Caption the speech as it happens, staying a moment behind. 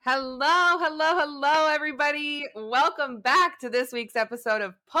Hello, everybody. Welcome back to this week's episode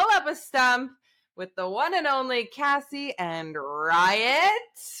of Pull Up a Stump with the one and only Cassie and Riot.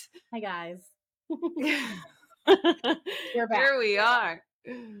 Hi, guys. We're back. Here we are.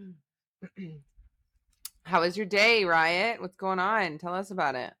 How was your day, Riot? What's going on? Tell us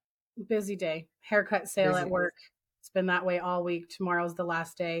about it. Busy day. Haircut sale at work. It's been that way all week. Tomorrow's the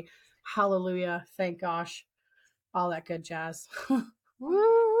last day. Hallelujah. Thank gosh. All that good jazz.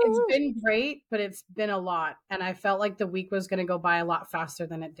 It's been great, but it's been a lot. And I felt like the week was going to go by a lot faster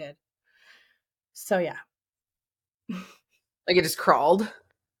than it did. So, yeah. Like it just crawled?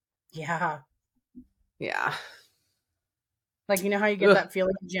 Yeah. Yeah. Like, you know how you get that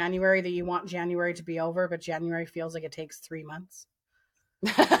feeling in January that you want January to be over, but January feels like it takes 3 months?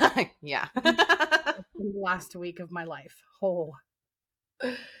 Yeah. The last week of my life. Oh.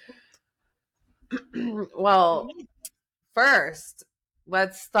 Well, first,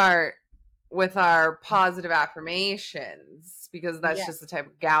 let's start with our positive affirmations because that's just the type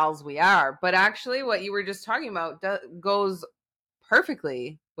of gals we are. But actually, what you were just talking about goes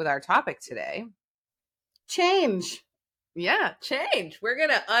perfectly with our topic today. Change. Yeah, change. We're going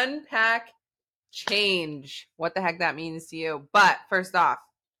to unpack change, what the heck that means to you. But first off,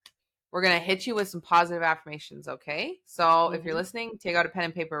 we're going to hit you with some positive affirmations, okay? So if you're listening, take out a pen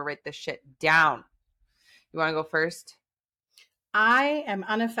and paper, write this shit down. You want to go first? I am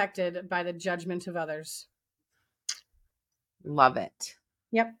unaffected by the judgment of others. Love it.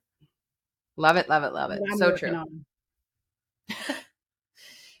 Yep. Love it. So true.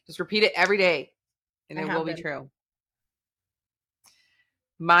 Just repeat it every day and it will be true.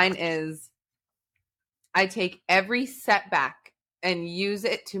 Mine is, I take every setback and use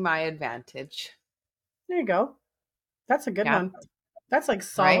it to my advantage. There you go. That's a good one. That's like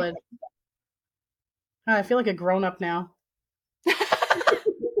solid. Right? I feel like a grown-up now.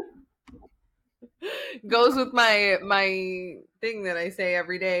 Goes with my thing that I say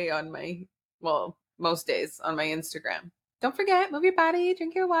every day on most days on my Instagram. Don't forget, move your body,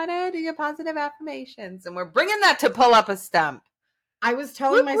 drink your water, do your positive affirmations. And we're bringing that to Pull Up a Stump. I was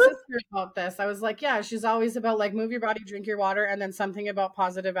telling my sister about this. I was like, yeah, she's always about like move your body, drink your water, and then something about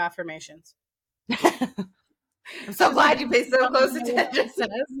positive affirmations. I'm so glad you pay so close attention.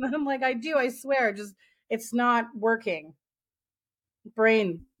 And I'm like, I do, I swear. Just it's not working.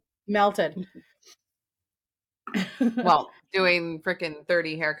 Brain melted. Well, doing freaking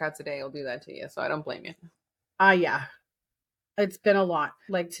 30 haircuts a day will do that to you, so I don't blame you. Yeah. It's been a lot.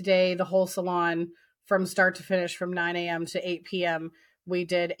 Like today, the whole salon from start to finish from 9 a.m. to 8 p.m., we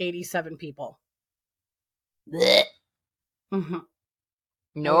did 87 people. Mm-hmm.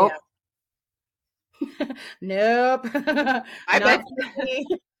 Nope. Oh, yeah. Nope. I bet.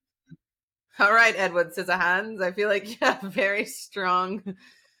 All right, Edward Scissorhands. I feel like you have very strong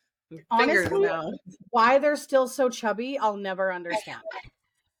fingers now. Why they're still so chubby, I'll never understand.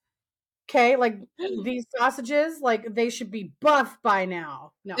 Okay, like these sausages, like they should be buff by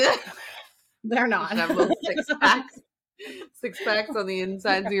now. No, they're not. Have little six packs on the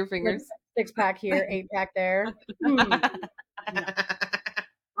insides of your fingers. 6-pack here, 8-pack there. No.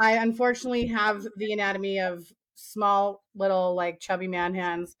 I unfortunately have the anatomy of small, little, like chubby man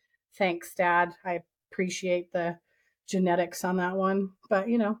hands. Thanks, Dad. I appreciate the genetics on that one, but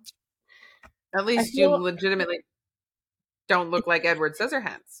you know, at least you legitimately don't look like Edward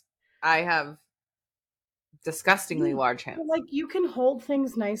Scissorhands. I have disgustingly large hands. Like you can hold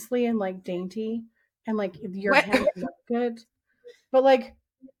things nicely and like dainty and like your hands look good. But like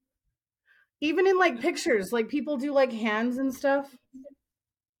even in like pictures, like people do like hands and stuff.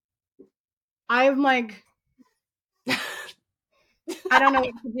 I'm like I don't know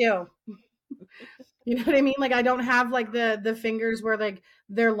what to do. You know what I mean? Like I don't have like the fingers where like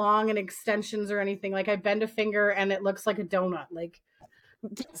they're long and extensions or anything. Like I bend a finger and it looks like a donut. Like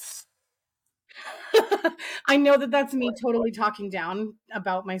I know that that's me totally talking down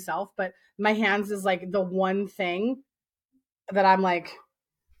about myself, but my hands is like the one thing that I'm like,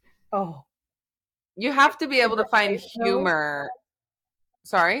 oh. You have to be able to find humor.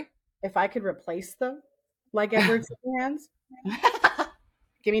 Sorry? If I could replace them like Edward's hands,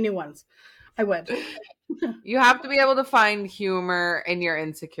 give me new ones. I would. You have to be able to find humor in your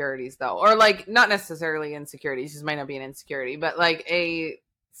insecurities though. Or like not necessarily insecurities, this might not be an insecurity, but like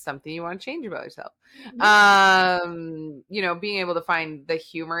something you want to change about yourself. You know, being able to find the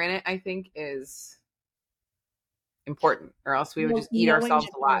humor in it, I think is important, or else we would just eat ourselves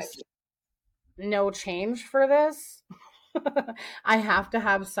alive. No change for this. I have to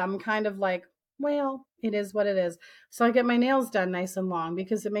have some kind of like, well, it is what it is. So I get my nails done nice and long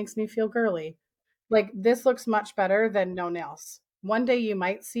because it makes me feel girly. Like this looks much better than no nails. One day you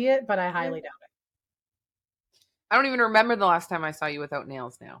might see it, but I highly doubt it. I don't even remember the last time I saw you without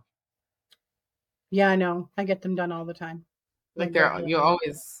nails now. Yeah, I know. I get them done all the time. Like you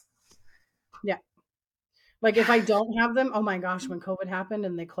always. Yeah. Like if I don't have them, oh my gosh, when COVID happened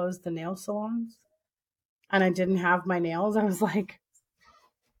and they closed the nail salons and I didn't have my nails, I was like,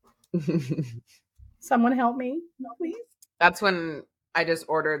 someone help me, please. That's when I just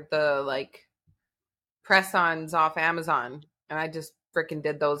ordered the like press-ons off Amazon and I just freaking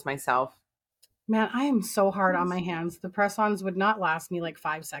did those myself. Man, I am so hard on my hands. The press-ons would not last me like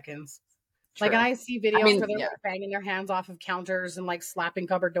 5 seconds. True. Like, and I see videos where they're like banging their hands off of counters and like slapping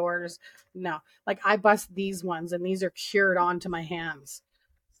cupboard doors. No, like I bust these ones and these are cured onto my hands.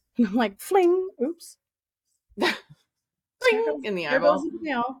 And I'm like, fling, oops. Fling, in the eyeball.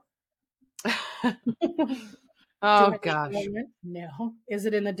 Oh gosh. No. Is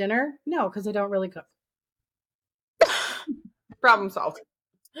it in the dinner? No, because I don't really cook. Problem solved.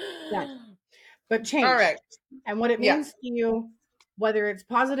 Yeah. But change. All right. And what it means to you, whether it's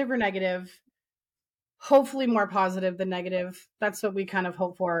positive or negative, hopefully more positive than negative. That's what we kind of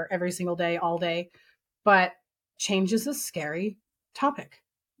hope for every single day, all day. But change is a scary topic,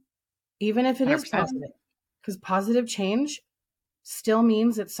 even if it 100%. Is positive. Because positive change still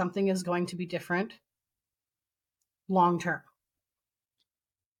means that something is going to be different long term.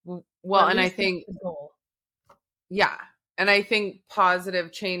 Well, and I think, yeah. And I think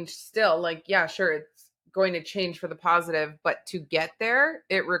positive change still, like, yeah, sure, it's going to change for the positive, but to get there,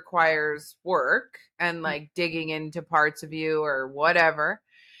 it requires work and like digging into parts of you or whatever.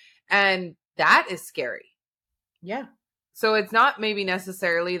 And that is scary. Yeah. So it's not maybe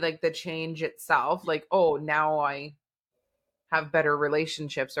necessarily like the change itself, like, oh, now I have better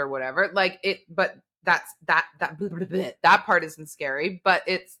relationships or whatever. Like it, but that part isn't scary, but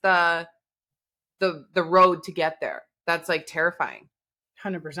it's the road to get there. That's like terrifying.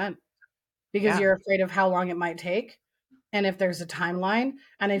 100%. Because you're afraid of how long it might take. And if there's a timeline,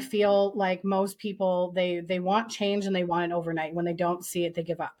 and I feel like most people, they want change and they want it overnight. When they don't see it, they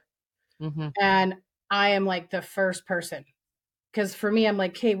give up. Mm-hmm. And I am like the first person, because for me, I'm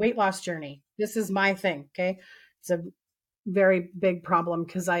like, okay, weight loss journey. This is my thing. Okay. It's a very big problem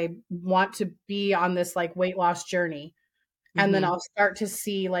because I want to be on this like weight loss journey. And mm-hmm. then I'll start to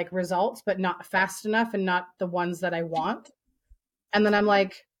see like results, but not fast enough and not the ones that I want. And then I'm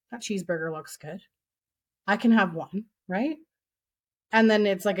like, that cheeseburger looks good. I can have one, right? And then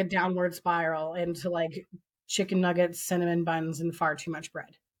it's like a downward spiral into like chicken nuggets, cinnamon buns, and far too much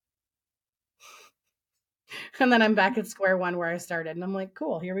bread. And then I'm back at square one where I started. And I'm like,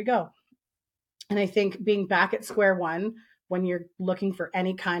 cool, here we go. And I think being back at square one when you're looking for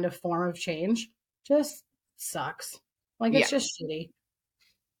any kind of form of change just sucks. Like it's just shitty.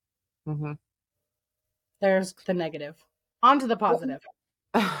 Mm-hmm. There's the negative. On to the positive.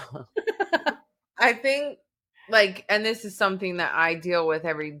 I think like, and this is something that I deal with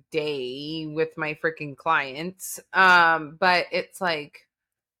every day with my freaking clients. But it's like,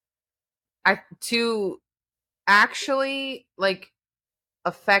 to actually like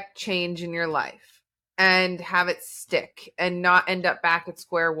affect change in your life and have it stick and not end up back at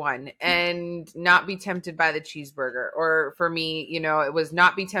square one and not be tempted by the cheeseburger. Or for me, you know, it was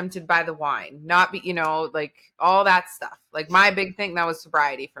not be tempted by the wine, not be, you know, like all that stuff. Like my big thing, that was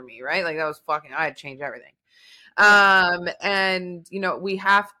sobriety for me, right? Like that was fucking, I had to change everything. And you know, we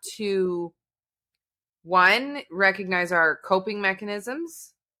have to, one, recognize our coping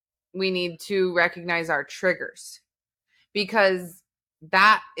mechanisms. We need to recognize our triggers, because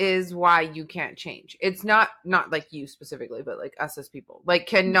that is why you can't change. It's not like you specifically, but like us as people, like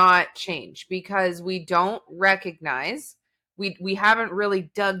cannot change because we don't recognize, we haven't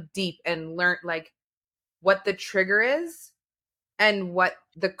really dug deep and learned like what the trigger is and what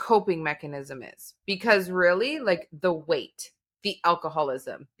the coping mechanism is. Because really, like the weight, the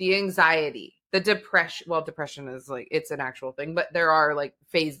alcoholism, the anxiety, the depression. Well, depression is like, it's an actual thing, but there are like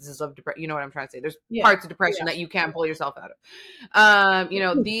phases of depression. You know what I'm trying to say? There's parts of depression that you can't pull yourself out of. You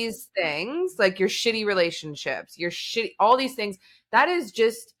know, these things, like your shitty relationships, your shitty, all these things, that is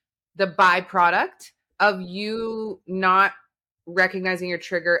just the byproduct of you not recognizing your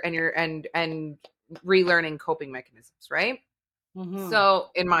trigger and your, and relearning coping mechanisms, right? Mm-hmm. So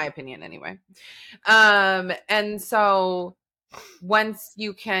in my opinion, anyway. And so once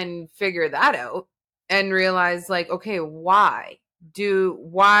you can figure that out and realize like, okay, why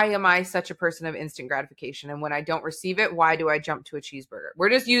am I such a person of instant gratification? And when I don't receive it, why do I jump to a cheeseburger? We're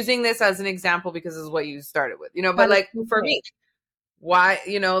just using this as an example because this is what you started with, you know, but like for me, why,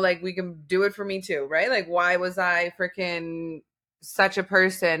 you know, like we can do it for me too, right? Like, why was I freaking such a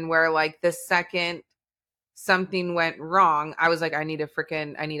person where like the second something went wrong, I was like, I need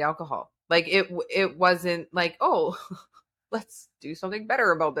alcohol. Like it wasn't like, oh, let's do something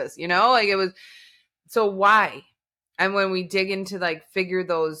better about this, you know? Like it was, so why? And when we dig into like figure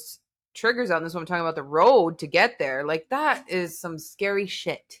those triggers out, and this is what I'm talking about, the road to get there, like that is some scary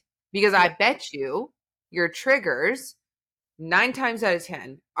shit. Because I bet you your triggers 9 times out of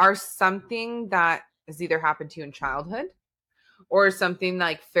 10 are something that has either happened to you in childhood or something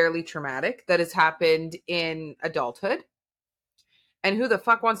like fairly traumatic that has happened in adulthood. And who the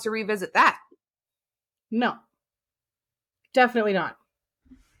fuck wants to revisit that? No, definitely not.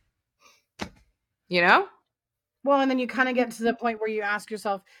 You know? Well, and then you kind of get to the point where you ask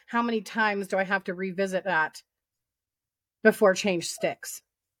yourself, how many times do I have to revisit that before change sticks?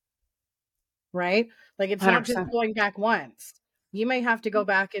 Right? Like it's 100%. Not just going back once. You may have to go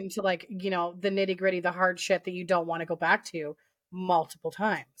back into like, you know, the nitty gritty, the hard shit that you don't want to go back to multiple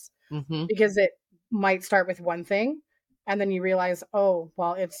times. Mm-hmm. Because it might start with one thing and then you realize, oh,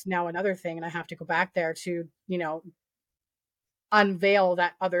 well, it's now another thing and I have to go back there to, you know, unveil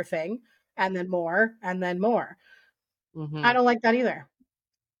that other thing and then more and then more. Mm-hmm. I don't like that either.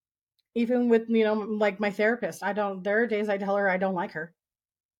 Even with, you know, like my therapist, there are days I tell her I don't like her.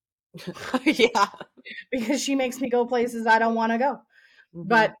 Yeah. Because she makes me go places I don't want to go. Mm-hmm.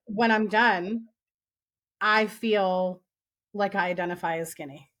 But when I'm done, I feel like I identify as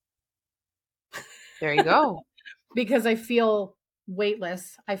skinny. There you go. Because I feel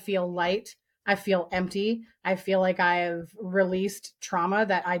weightless. I feel light. I feel empty. I feel like I have released trauma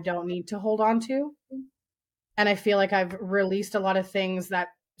that I don't need to hold on to. And I feel like I've released a lot of things that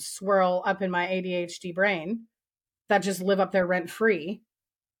swirl up in my ADHD brain that just live up there rent free.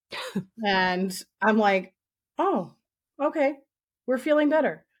 And I'm like, oh, okay, we're feeling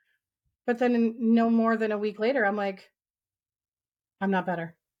better. But then no more than a week later, I'm like, I'm not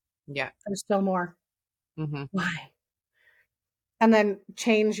better. Yeah. There's still more. Mm-hmm. Why? And then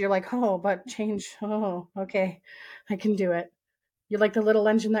change, you're like, oh, but change. Oh, okay, I can do it. You're like the little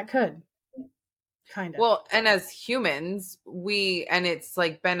engine that could. Kind of. Well, and as humans, and it's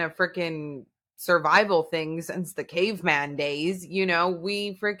like been a freaking survival thing since the caveman days, you know,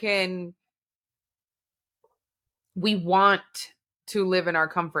 we want to live in our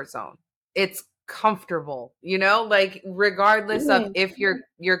comfort zone. It's comfortable, you know, like regardless of if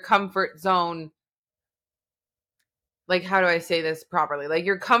your comfort zone, like how do I say this properly? Like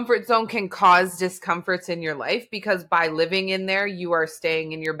your comfort zone can cause discomforts in your life because by living in there, you are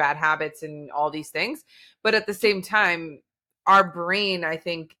staying in your bad habits and all these things. But at the same time, our brain, I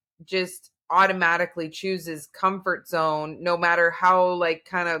think, just automatically chooses comfort zone, no matter how like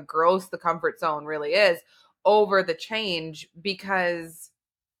kind of gross the comfort zone really is, over the change, because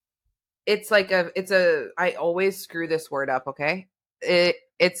it's like I always screw this word up, okay?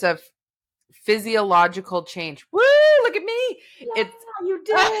 It's a physiological change. Woo, look at me. Yeah, you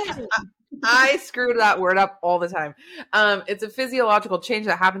did. I screwed that word up all the time. It's a physiological change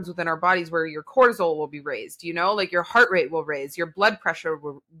that happens within our bodies where your cortisol will be raised, you know, like your heart rate will raise, your blood pressure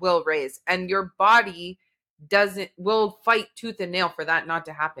will raise, and your body will fight tooth and nail for that not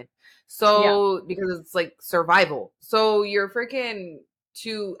to happen. So because it's like survival. So you're freaking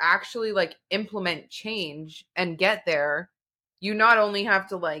to actually like implement change and get there, you not only have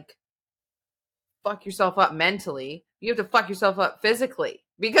to like fuck yourself up mentally, you have to fuck yourself up physically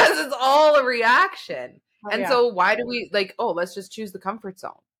because it's all a reaction. So why do we like, oh, let's just choose the comfort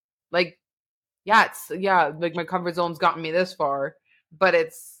zone? Like, like my comfort zone's gotten me this far, but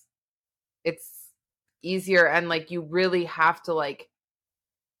it's easier, and like you really have to like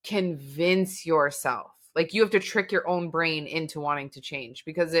convince yourself. Like you have to trick your own brain into wanting to change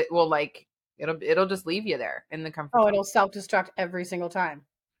because it will like it'll just leave you there in the comfort zone. It'll self-destruct every single time.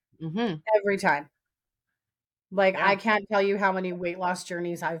 Mm-hmm. Every time. Like I can't tell you how many weight loss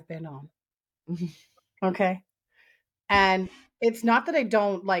journeys I've been on. Okay. And it's not that I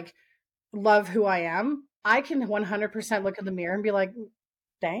don't like love who I am. I can 100% look in the mirror and be like,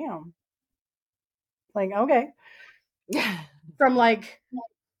 damn. Like, okay. From like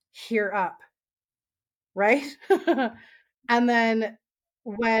here up. Right? And then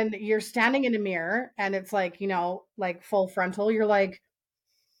when you're standing in a mirror and it's like, you know, like full frontal, you're like,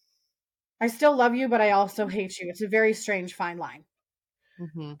 I still love you, but I also hate you. It's a very strange fine line.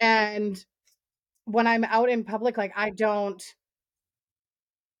 Mm-hmm. And when I'm out in public, like I'm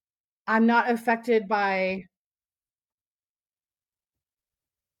not affected by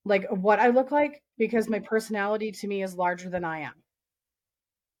like what I look like because my personality to me is larger than I am.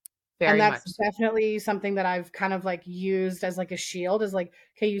 Very and that's much definitely something that I've kind of like used as like a shield, is like,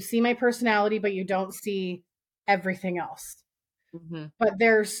 okay, you see my personality, but you don't see everything else. Mm-hmm. But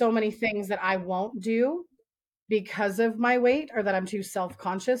there's so many things that I won't do because of my weight or that I'm too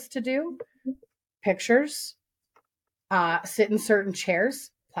self-conscious to do. Pictures, sit in certain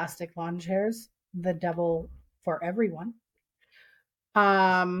chairs, plastic lawn chairs, the devil for everyone.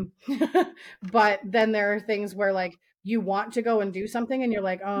 But then there are things where like you want to go and do something and you're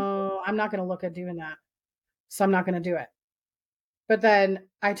like, oh, I'm not going to look at doing that. So I'm not going to do it. But then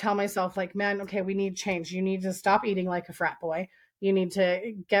I tell myself, like, man, okay, we need change. You need to stop eating like a frat boy. You need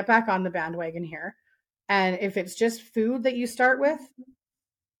to get back on the bandwagon here. And if it's just food that you start with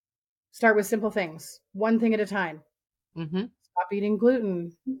simple things, one thing at a time. Mm-hmm. Stop eating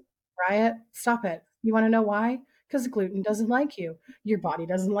gluten. Try it. Stop it. You want to know why? Because gluten doesn't like you. Your body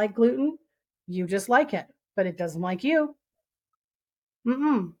doesn't like gluten. You just like it, but it doesn't like you.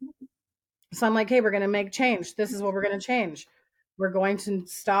 Mm-mm. So I'm like, hey, we're going to make change. This is what we're going to change. We're going to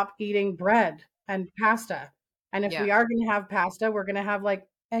stop eating bread and pasta. And if Yeah. we are going to have pasta, we're going to have like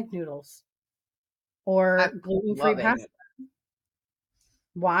egg noodles I or gluten-free love it. pasta.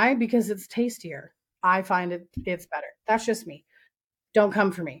 Why? Because it's tastier. I find it's better. That's just me. Don't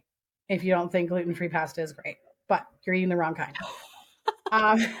come for me if you don't think gluten-free pasta is great, but you're eating the wrong kind.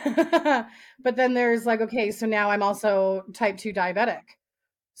 Um, but then there's like, okay, so now I'm also type 2 diabetic.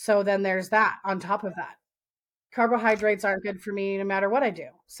 So then there's that on top of that. Carbohydrates aren't good for me no matter what I do.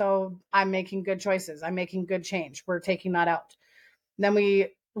 So I'm making good choices. I'm making good change. We're taking that out. Then we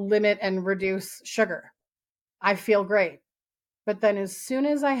limit and reduce sugar. I feel great. But then as soon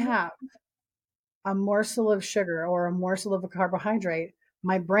as I have a morsel of sugar or a morsel of a carbohydrate,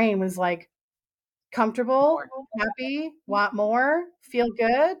 my brain was like, comfortable, happy, want more, feel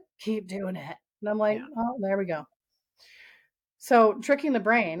good, keep doing it. And I'm like, oh, there we go. So tricking the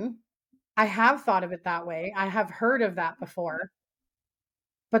brain, I have thought of it that way. I have heard of that before,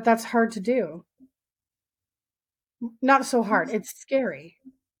 but that's hard to do. Not so hard. It's scary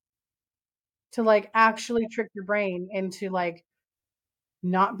to like actually trick your brain into like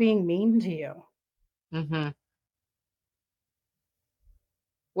not being mean to you. Mm-hmm.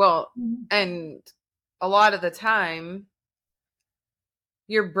 Well, and a lot of the time,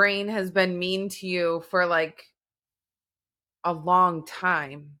 your brain has been mean to you for like a long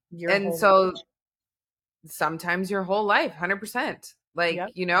time. Your And whole so life. sometimes your whole life, 100%. Like, Yep.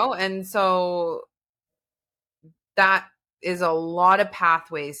 and so that is a lot of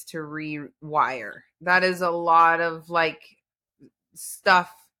pathways to rewire. That is a lot of like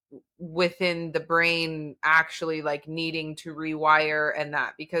stuff within the brain actually like needing to rewire and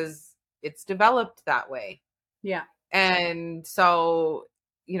that because it's developed that way. Yeah. And so,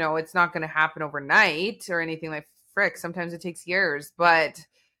 it's not going to happen overnight or anything like frick. Sometimes it takes years, but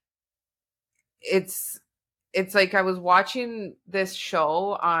it's like I was watching this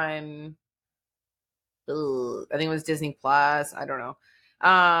show on I think it was Disney Plus. I don't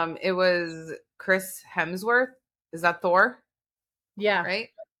know. It was Chris Hemsworth. Is that Thor? Yeah. Right?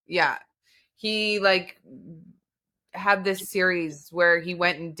 Yeah. He like had this series where he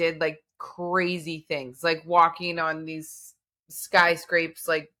went and did like crazy things, like walking on these skyscrapes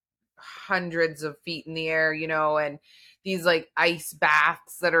like hundreds of feet in the air, and these like ice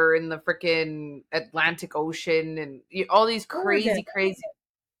baths that are in the freaking Atlantic Ocean and all these crazy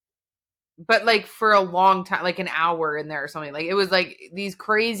but like for a long time, like an hour in there or something. Like it was like these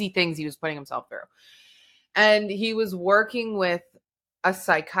crazy things he was putting himself through. And he was working with a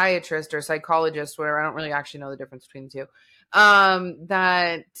psychiatrist or psychologist, whatever. I don't really actually know the difference between the two.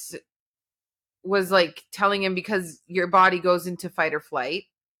 That was like telling him because your body goes into fight or flight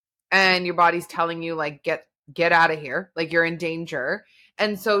and your body's telling you like get out of here, like you're in danger.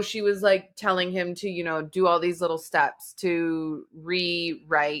 And so she was like telling him to, do all these little steps to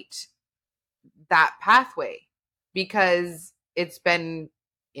rewrite that pathway because it's been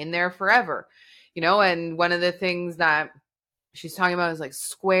in there forever, and one of the things that she's talking about is like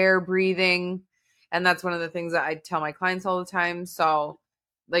square breathing. And that's one of the things that I tell my clients all the time. So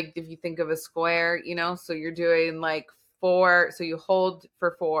like if you think of a square, so you're doing like 4, so you hold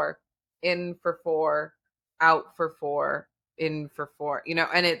for 4, in for 4, out for 4, in for 4,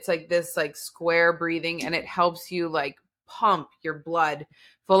 and it's like this like square breathing, and it helps you like pump your blood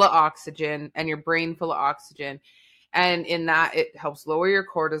full of oxygen and your brain full of oxygen. And in that, it helps lower your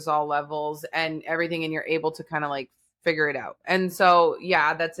cortisol levels and everything, and you're able to kind of like figure it out. And so,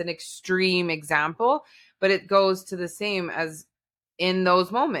 yeah, that's an extreme example, but it goes to the same as in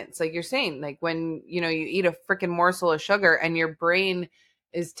those moments, like you're saying, like when, you eat a freaking morsel of sugar and your brain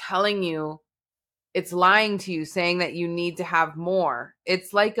is telling you, it's lying to you, saying that you need to have more.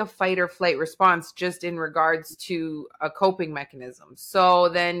 It's like a fight or flight response, just in regards to a coping mechanism. So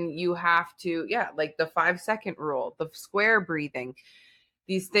then you have to, like the 5-second rule, the square breathing,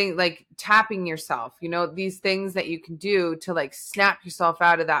 these things like tapping yourself, these things that you can do to like snap yourself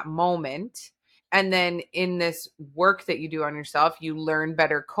out of that moment. And then in this work that you do on yourself, you learn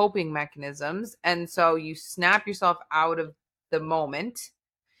better coping mechanisms. And so you snap yourself out of the moment.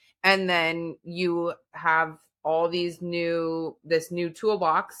 And then you have all this new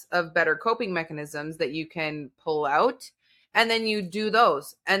toolbox of better coping mechanisms that you can pull out. And then you do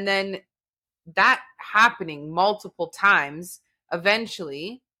those. And then that happening multiple times,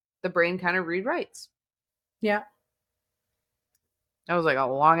 eventually the brain kind of rewrites. Yeah. That was like a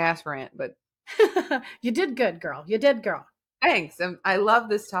long ass rant, but You did good, girl. You did, girl. thanks. I love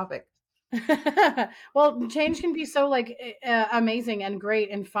this topic. Well, change can be so like amazing and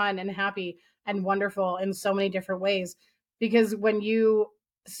great and fun and happy and wonderful in so many different ways, because when you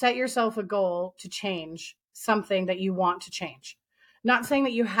set yourself a goal to change something that you want to change, not saying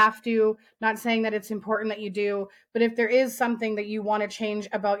that you have to, not saying that it's important that you do, but if there is something that you want to change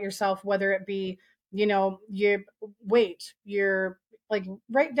about yourself, whether it be, your weight, your like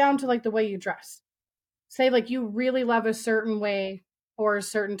right down to like the way you dress, say like you really love a certain way or a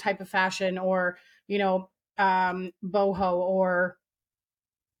certain type of fashion, or boho, or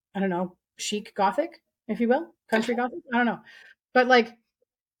I don't know, chic gothic, if you will, country gothic, I don't know, but like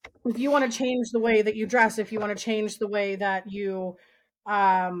if you want to change the way that you dress, if you want to change the way that you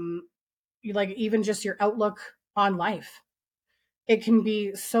like, even just your outlook on life, it can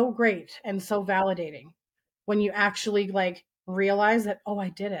be so great and so validating when you actually like realize that, oh, I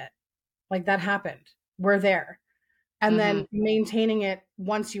did it, like that happened, we're there. And then maintaining it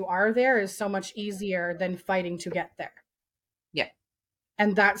once you are there is so much easier than fighting to get there. Yeah.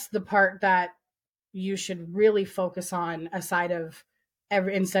 And that's the part that you should really focus on, aside of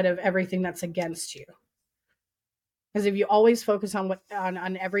instead of everything that's against you. Because if you always focus on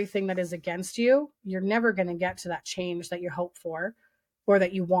on everything that is against you, you're never going to get to that change that you hope for, or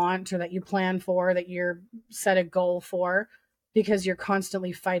that you want, or that you plan for, that you're set a goal for, because you're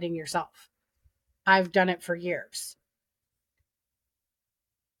constantly fighting yourself. I've done it for years.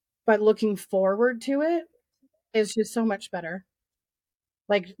 But looking forward to it is just so much better.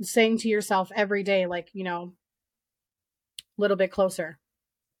 Like saying to yourself every day, like, a little bit closer,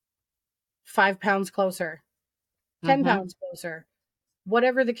 5 pounds closer, 10 pounds closer,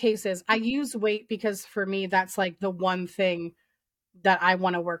 whatever the case is. I use weight because for me, that's like the one thing that I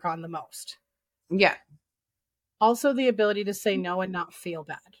want to work on the most. Yeah. Also, the ability to say no and not feel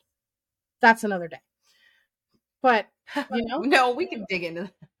bad. That's another day. But, no, we can dig into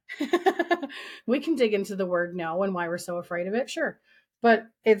that. We can dig into the word no and why we're so afraid of it. Sure. But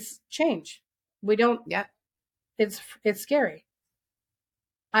it's change. We don't. Yeah. It's scary.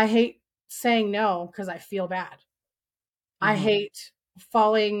 I hate saying no because I feel bad. I hate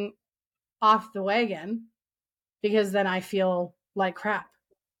falling off the wagon because then I feel like crap.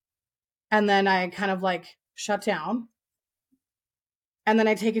 And then I kind of like shut down. And then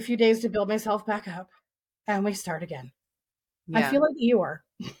I take a few days to build myself back up and we start again. Yeah. I feel like you are.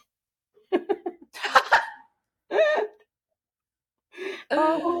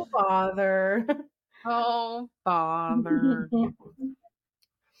 Oh, bother. Oh, bother.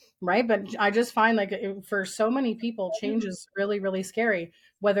 Right. But I just find like for so many people, change is really, really scary,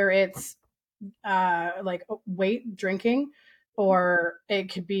 whether it's like weight, drinking, or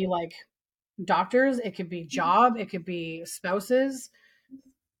it could be like doctors, it could be job, it could be spouses.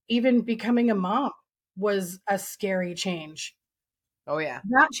 Even becoming a mom was a scary change. Oh, yeah.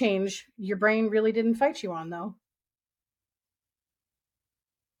 That change, your brain really didn't fight you on, though.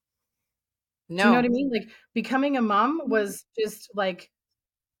 No. Do you know what I mean? Like becoming a mom was just like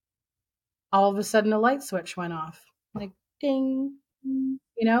all of a sudden a light switch went off. Like ding.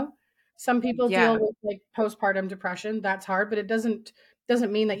 Some people deal with like postpartum depression. That's hard, but it doesn't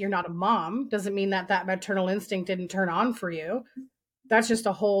mean that you're not a mom. Doesn't mean that maternal instinct didn't turn on for you. That's just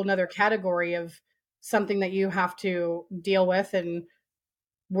a whole nother category of something that you have to deal with and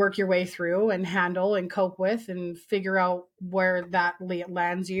work your way through and handle and cope with and figure out where that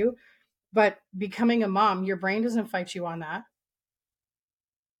lands you. But becoming a mom, your brain doesn't fight you on that.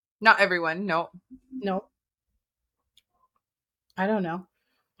 Not everyone. No. I don't know.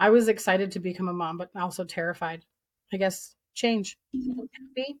 I was excited to become a mom, but also terrified. I guess change.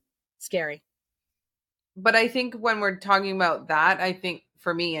 Happy, scary. But I think when we're talking about that, I think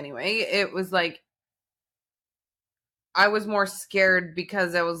for me anyway, it was like I was more scared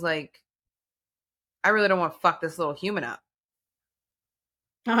because I was like, I really don't want to fuck this little human up.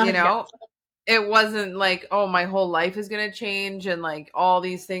 It wasn't like, oh, my whole life is going to change and like all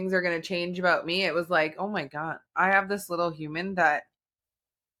these things are going to change about me. It was like, oh my God, I have this little human that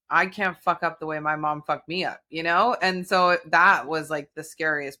I can't fuck up the way my mom fucked me up, you know? And so that was like the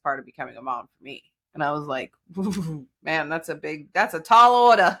scariest part of becoming a mom for me. And I was like, man, that's a tall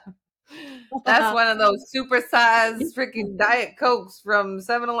order. That's one of those supersized freaking Diet Cokes from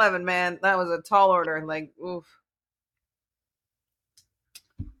 7-Eleven, man. That was a tall order. And like, oof.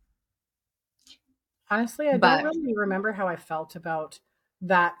 Honestly, I don't really remember how I felt about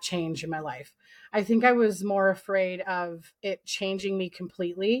that change in my life. I think I was more afraid of it changing me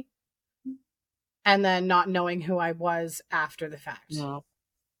completely and then not knowing who I was after the fact. No.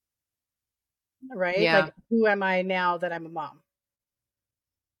 Right? Yeah. Like, who am I now that I'm a mom?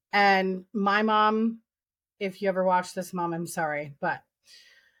 And my mom, if you ever watch this, Mom, I'm sorry, but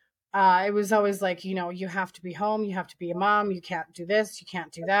it was always like, you have to be home, you have to be a mom, you can't do this, you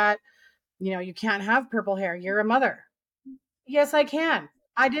can't do that. You can't have purple hair. You're a mother. Yes, I can.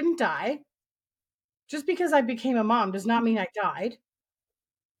 I didn't die. Just because I became a mom does not mean I died.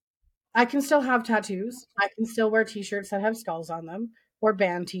 I can still have tattoos. I can still wear t-shirts that have skulls on them or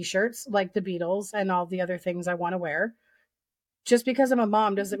band t-shirts like the Beatles and all the other things I want to wear. Just because I'm a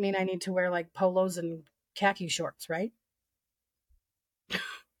mom doesn't mean I need to wear like polos and khaki shorts, right?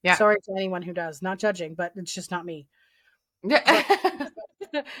 Yeah. Sorry to anyone who does. Not judging, but it's just not me. Yeah.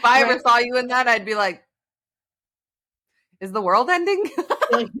 But, if I right? ever saw you in that, I'd be like, is the world ending?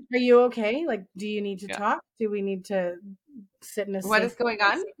 Like, are you okay? Like, do you need to Yeah. talk? Do we need to sit in a What safe is going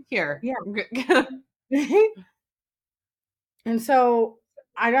on here? Yeah. And so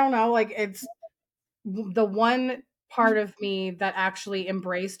I don't know, like it's the one part of me that actually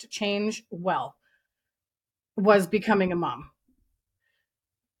embraced change well was becoming a mom.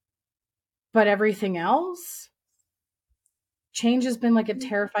 But everything else, change has been like a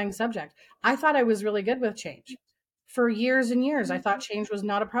terrifying subject. I thought I was really good with change. For years and years, I thought change was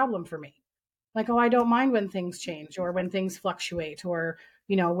not a problem for me. Like, oh, I don't mind when things change or when things fluctuate or,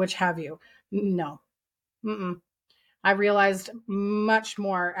 which have you. No. Mm-mm. I realized much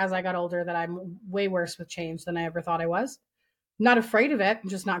more as I got older that I'm way worse with change than I ever thought I was. Not afraid of it, I'm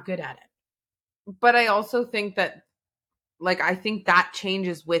just not good at it. But I also think that, like, I think that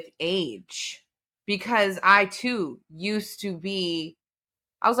changes with age because I too used to be,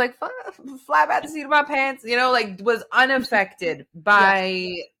 I was like, fly by the seat of my pants, like was unaffected by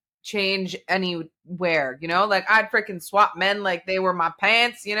change anywhere, like I'd freaking swap men like they were my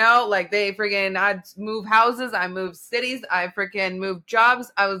pants, like they freaking, I'd move houses, I moved cities, I freaking moved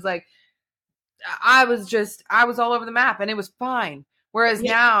jobs. I was like, I was all over the map and it was fine. Whereas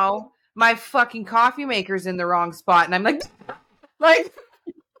now my fucking coffee maker's in the wrong spot and I'm like,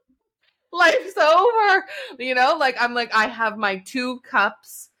 life's over, like I'm like, I have my two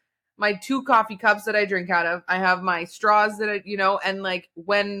coffee cups that I drink out of. I have my straws that and like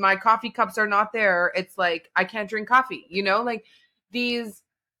when my coffee cups are not there, it's like I can't drink coffee, like these,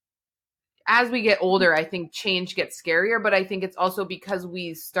 as we get older, I think change gets scarier, but I think it's also because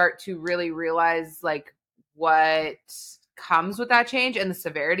we start to really realize like what comes with that change and the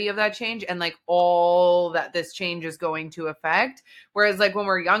severity of that change and like all that this change is going to affect. Whereas like when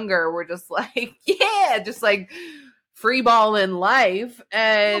we're younger, we're just like, yeah, just like free ball in life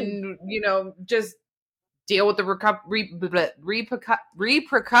and, just deal with the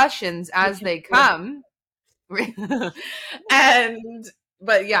repercussions as they come. And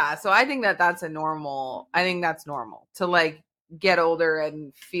but yeah, so I think that's normal to like get older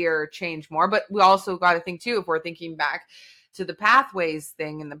and fear change more. But we also got to think too, if we're thinking back to the pathways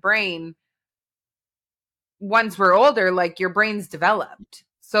thing in the brain, once we're older, like your brain's developed,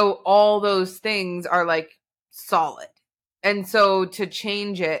 so all those things are like solid. And so to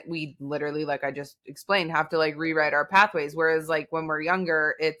change it, we literally, like I just explained, have to like rewrite our pathways. Whereas like when we're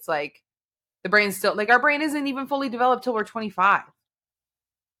younger, it's like the brain's still like, our brain isn't even fully developed till we're 25.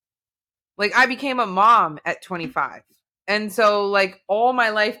 Like I became a mom at 25. And so like all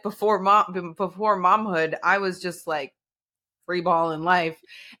my life before momhood, I was just like free ball in life.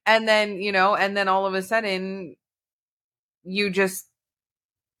 And then, and then all of a sudden you just,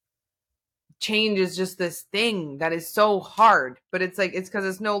 change is just this thing that is so hard, but it's like, it's because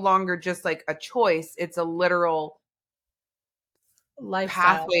it's no longer just like a choice. It's a literal Lifestyle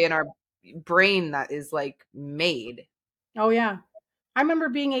pathway in our brain that is like made. Oh yeah, I remember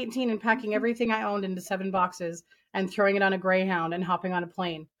being 18 and packing everything I owned into 7 boxes and throwing it on a Greyhound and hopping on a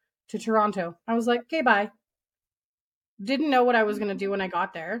plane to Toronto. I was like, okay, bye. Didn't know what I was going to do when I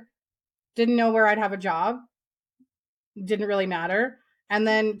got there. Didn't know where I'd have a job. Didn't really matter. And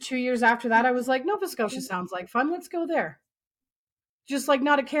then 2 years after that, I was like, Nova Scotia sounds like fun. Let's go there. Just like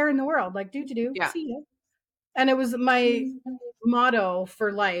not a care in the world. Like, do. Yeah. See ya. And it was my motto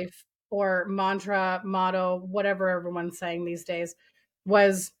for life, or mantra, motto, whatever everyone's saying these days,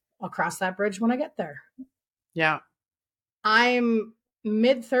 was I'll cross that bridge when I get there. Yeah. I'm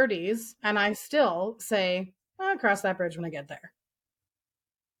mid 30s and I still say, I'll cross that bridge when I get there.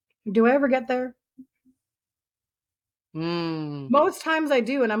 Do I ever get there? Most times I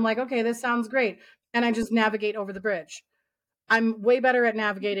do. And I'm like, okay, this sounds great. And I just navigate over the bridge. I'm way better at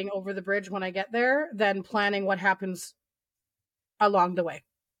navigating over the bridge when I get there than planning what happens along the way.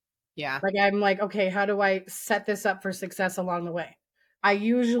 Yeah. Like, I'm like, okay, how do I set this up for success along the way? I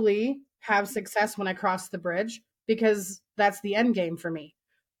usually have success when I cross the bridge because that's the end game for me.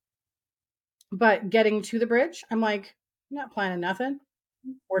 But getting to the bridge, I'm like, I'm not planning nothing.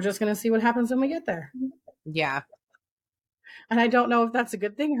 We're just going to see what happens when we get there. Yeah. And I don't know if that's a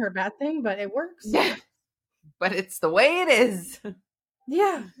good thing or a bad thing, but it works. But it's the way it is.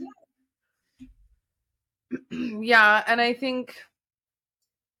 Yeah. Yeah, and I think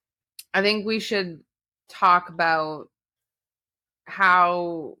we should talk about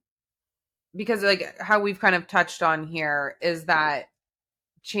how, because like how we've kind of touched on here is that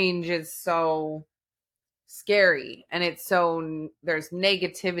change is so scary and it's so, there's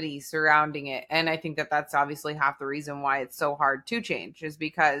negativity surrounding it, and I think that that's obviously half the reason why it's so hard to change, is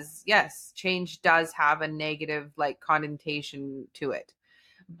because yes, change does have a negative like connotation to it,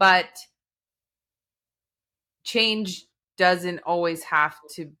 but change doesn't always have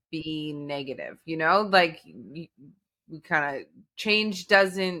to be negative, you know, like you kind of, change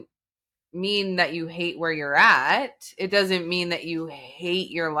doesn't mean that you hate where you're at. It doesn't mean that you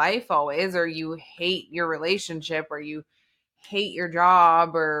hate your life always, or you hate your relationship, or you hate your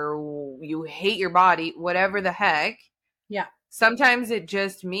job, or you hate your body, whatever the heck. Yeah. Sometimes it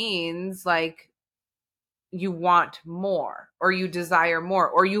just means like you want more, or you desire more,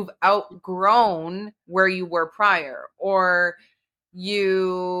 or you've outgrown where you were prior, or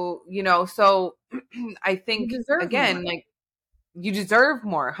you know, so I You think deserve more. again, like you deserve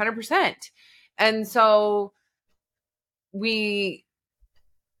more 100%. And so we,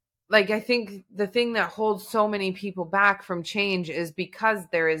 like, I think the thing that holds so many people back from change is because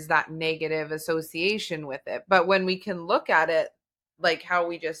there is that negative association with it. But when we can look at it like how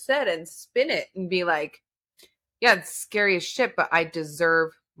we just said and spin it and be like, yeah, it's scary as shit, but I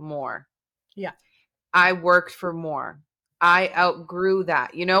deserve more. Yeah. I worked for more. I outgrew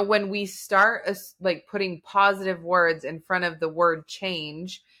that. You know, when we start like putting positive words in front of the word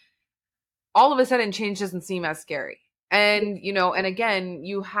change, all of a sudden change doesn't seem as scary. And, you know, and again,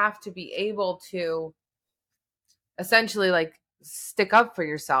 you have to be able to essentially like stick up for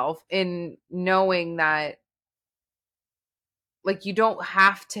yourself in knowing that like you don't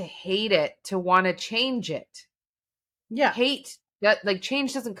have to hate it to want to change it. Yeah. Hate, that like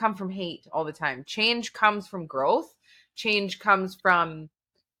change doesn't come from hate all the time. Change comes from growth. Change comes from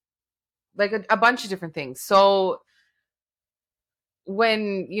like a bunch of different things. So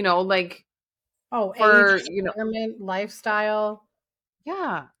when, you know, like Age, for, you know, environment, lifestyle.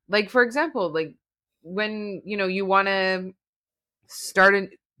 yeah, like for example, like when, you know, you want to start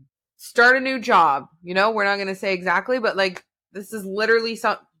a new job, you know, we're not going to say exactly, but like this is literally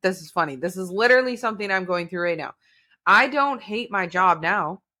this is funny. This is literally something I'm going through right now. I don't hate my job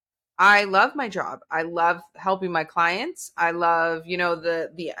now. I love my job. I love helping my clients. I love, you know, the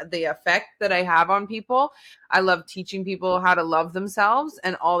effect that I have on people. I love teaching people how to love themselves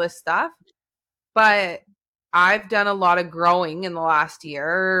and all this stuff. But I've done a lot of growing in the last year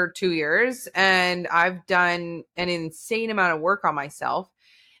or 2 years, and I've done an insane amount of work on myself.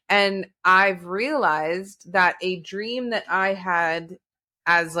 And I've realized that a dream that I had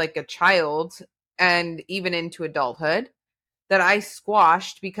as like a child and even into adulthood that I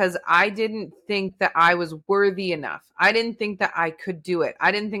squashed because I didn't think that I was worthy enough. I didn't think that I could do it.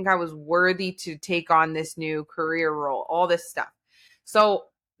 I didn't think I was worthy to take on this new career role, all this stuff. So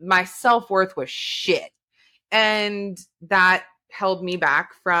my self-worth was shit. And that held me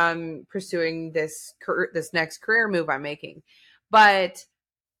back from pursuing this next career move I'm making. But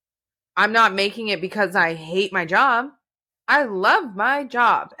I'm not making it because I hate my job. I love my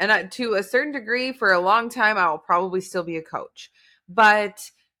job. And to a certain degree, for a long time, I will probably still be a coach. But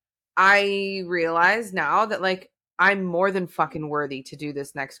I realize now that, like, I'm more than fucking worthy to do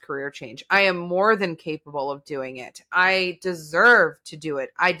this next career change. I am more than capable of doing it. I deserve to do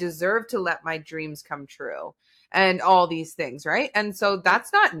it. I deserve to let my dreams come true and all these things, right? And so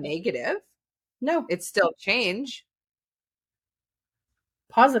that's not negative. No. It's still change.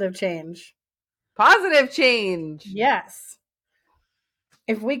 Positive change. Positive change. Yes.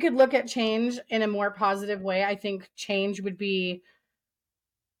 If we could look at change in a more positive way, I think change would be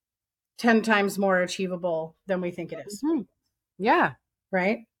 10 times more achievable than we think it is. Mm-hmm. Yeah.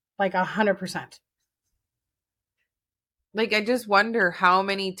 Right? Like 100%. Like, I just wonder how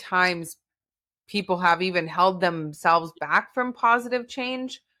many times people have even held themselves back from positive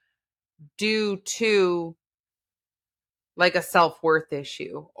change due to like a self-worth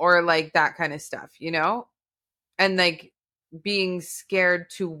issue or like that kind of stuff, you know? And like being scared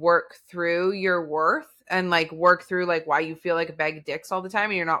to work through your worth and like work through like why you feel like a bag of dicks all the time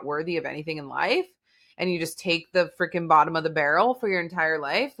and you're not worthy of anything in life and you just take the freaking bottom of the barrel for your entire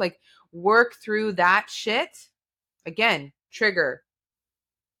life. Like work through that shit. Again, trigger,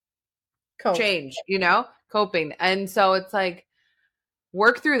 Cope. change, you know, coping. And so it's like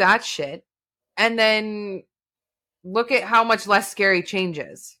work through that shit and then look at how much less scary change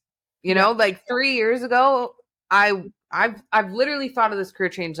is. You Yeah. know, like 3 years ago, I've literally thought of this career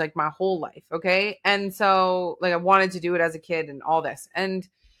change like my whole life, okay? And so like I wanted to do it as a kid and all this. And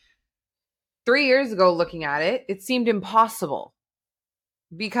 3 years ago looking at it, it seemed impossible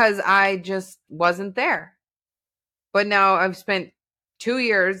because I just wasn't there. But now I've spent 2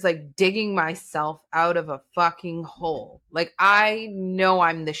 years like digging myself out of a fucking hole. Like I know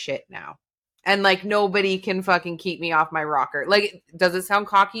I'm the shit now. And like nobody can fucking keep me off my rocker. Like, does it sound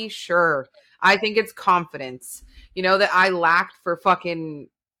cocky? Sure. I think it's confidence, you know, that I lacked for fucking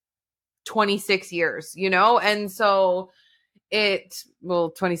 26 years, you know? And so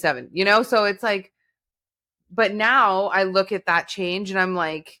well, 27, you know? So it's like, but now I look at that change and I'm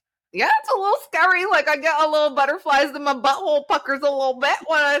like, yeah, it's a little scary. Like I get a little butterflies in my butthole puckers a little bit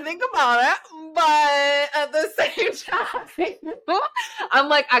when I think about it. But at the same time, I'm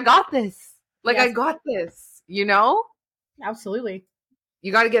like, I got this. Like I Yes, got this, you know? absolutely.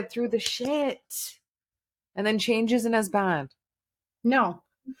 You got to get through the shit. And then change isn't as bad. No.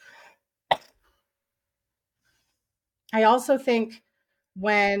 I also think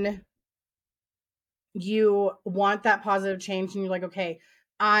when you want that positive change and you're like, okay,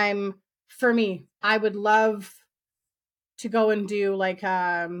 for me, I would love to go and do like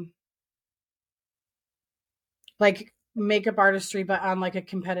makeup artistry, but on like a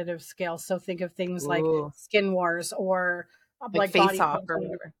competitive scale. So think of things like Ooh. Skin Wars or Like like face body off or painting.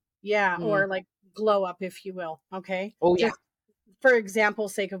 whatever. Yeah, Mm. or like glow up, if you will. Okay. Oh, yeah. Just for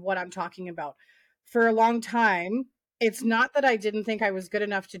example's sake of what I'm talking about. For a long time, it's not that I didn't think I was good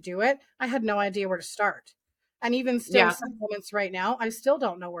enough to do it. I had no idea where to start. And even still, Yeah. some moments right now, I still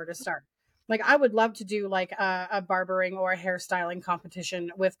don't know where to start. Like, I would love to do like a barbering or a hairstyling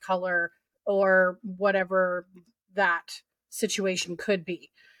competition with color or whatever that situation could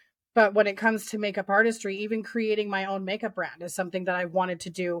be. But when it comes to makeup artistry, even creating my own makeup brand is something that I wanted to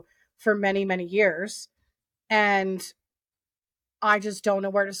do for many, many years. And I just don't know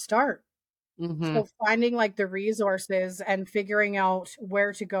where to start. Mm-hmm. So finding like the resources and figuring out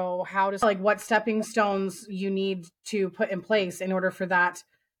where to go, how to like what stepping stones you need to put in place in order for that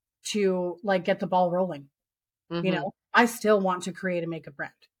to like get the ball rolling. You Mm-hmm. know, I still want to create a makeup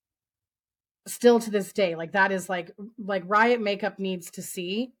brand. Still to this day, like that is like Riot Makeup needs to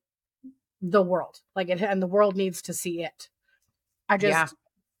see the world. Like it and the world needs to see it. I Yeah. just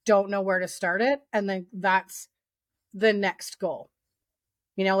don't know where to start it. And then that's the next goal.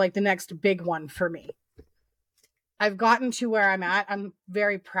 You know, like the next big one for me. I've gotten to where I'm at. I'm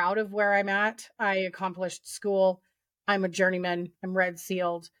very proud of where I'm at. I accomplished school. I'm a journeyman. I'm red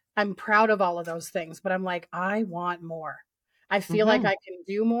sealed. I'm proud of all of those things, but I'm like, I want more. I feel like Mm-hmm. I can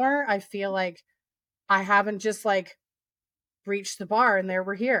do more. I feel like I haven't just like reached the bar and there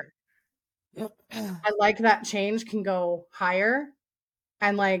we're here. I like that change can go higher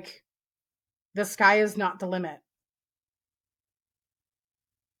and like the sky is not the limit.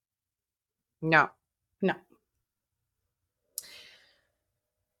 No. No.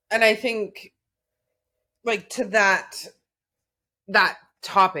 And I think like to that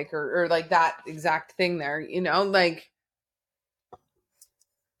topic or like that exact thing there, you know, like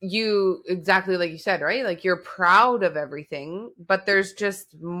you exactly like you said, right? Like you're proud of everything, but there's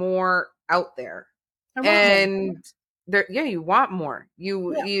just more out there. I want more. And there yeah, you want more.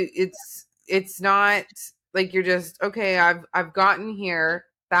 Yeah. It's not like you're just okay, I've gotten here.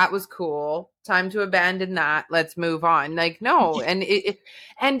 That was cool. Time to abandon that. Let's move on. Like no, and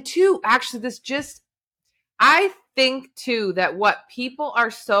and two, actually this just I think too that what people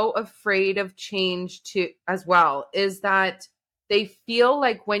are so afraid of change to as well is that they feel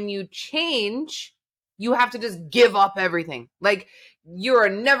like when you change, you have to just give up everything. Like you are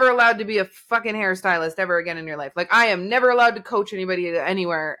never allowed to be a fucking hairstylist ever again in your life. Like I am never allowed to coach anybody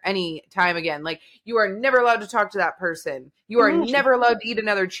anywhere any time again. Like you are never allowed to talk to that person. You are Mhm. never allowed to eat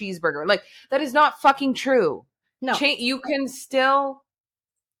another cheeseburger. Like that is not fucking true. No. You can still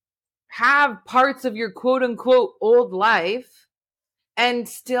have parts of your quote unquote old life and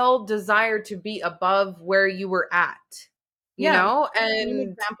still desire to be above where you were at. you know? An And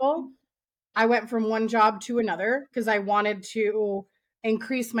example, I went from one job to another because I wanted to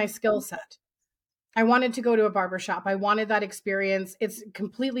increase my skill set. I wanted to go to a barbershop. I wanted that experience. It's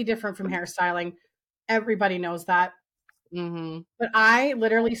completely different from hairstyling. Everybody knows that. mm-hmm. But I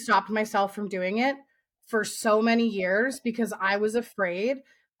literally stopped myself from doing it for so many years because I was afraid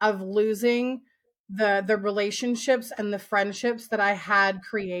of losing the relationships and the friendships that I had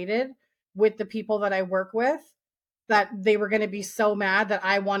created with the people that I work with, that they were going to be so mad that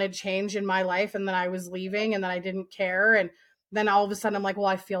I wanted change in my life and that I was leaving and that I didn't care. And then all of a sudden I'm like, well,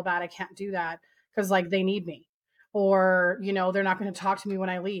 I feel bad. I can't do that because like they need me, or, you know, they're not going to talk to me when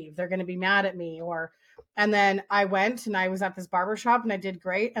I leave. They're going to be mad at me. Or, and then I went and I was at this barbershop and I did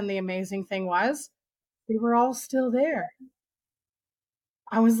great. And the amazing thing was they were all still there.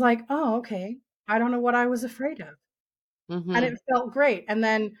 I was like, oh, okay. I don't know what I was afraid of. And Mm-hmm. it felt great. And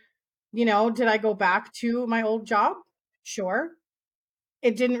then, you know, did I go back to my old job? Sure.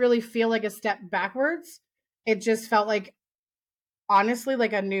 It didn't really feel like a step backwards. It just felt like, honestly,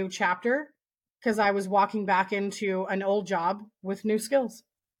 like a new chapter because I was walking back into an old job with new skills.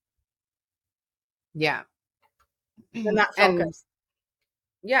 Yeah. And that felt good. And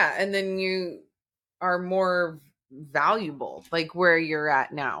yeah, and then you are more valuable, like where you're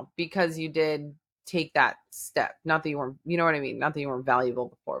at now, because you did take that step. Not that you weren't, you know what I mean? Not that you weren't valuable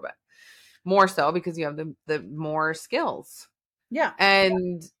before, but more so because you have the more skills. Yeah.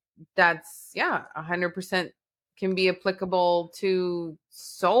 And that's, yeah, 100% can be applicable to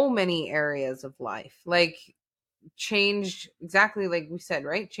so many areas of life. Like change, exactly like we said,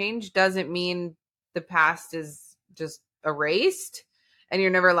 right? Change doesn't mean the past is just erased and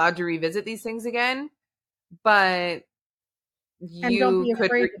you're never allowed to revisit these things again, but And don't you be could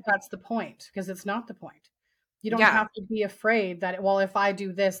afraid that that's the point because it's not the point. You don't yeah. have to be afraid that, well, if I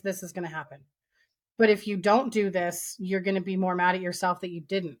do this, this is going to happen. But if you don't do this, you're going to be more mad at yourself that you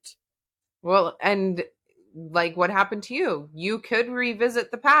didn't. Well, and like what happened to you, you could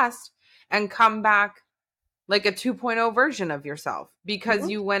revisit the past and come back like a 2.0 version of yourself because Mhm.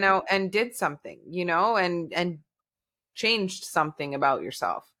 you went out and did something, you know, and changed something about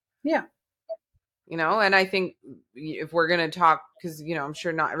yourself. Yeah. You know, and I think if we're going to talk, because you know, I'm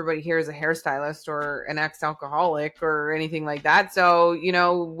sure not everybody here is a hairstylist or an ex-alcoholic or anything like that, so you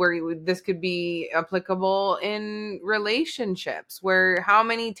know, where this could be applicable in relationships, where how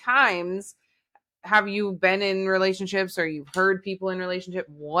many times have you been in relationships or you've heard people in relationship,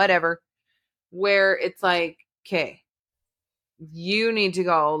 whatever, where it's like, okay, you need to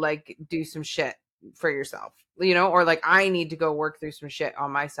go like do some shit for yourself, you know, or like I need to go work through some shit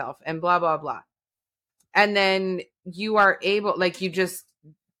on myself and blah blah blah. And then you are able, like, you just,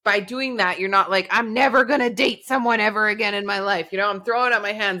 by doing that, you're not like, I'm never gonna date someone ever again in my life, you know, I'm throwing up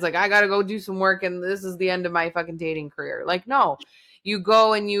my hands like I gotta go do some work and this is the end of my fucking dating career. Like, no, you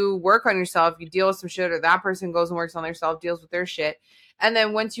go and you work on yourself, you deal with some shit, or that person goes and works on themselves, deals with their shit, and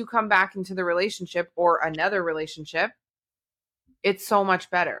then once you come back into the relationship or another relationship, it's so much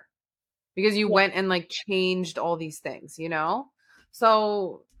better because you Yeah. went and like changed all these things, you know?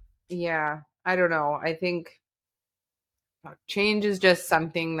 So yeah, I don't know, I think change is just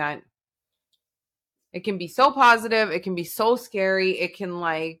something that it can be so positive, it can be so scary, it can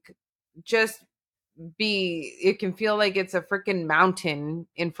like just be, it can feel like it's a freaking mountain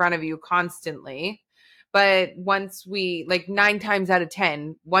in front of you constantly. But once we, like 9 times out of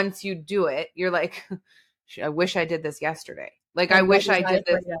 10, once you do it, you're like, I wish I did this yesterday. Like, I And what wish was I I did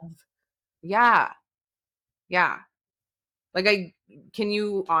this. afraid of? Yeah. Yeah. Like, can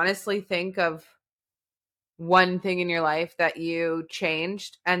you honestly think of one thing in your life that you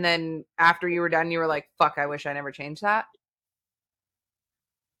changed and then after you were done you were like, fuck, I wish I never changed that,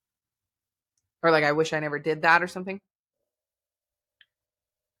 or like I wish I never did that or something,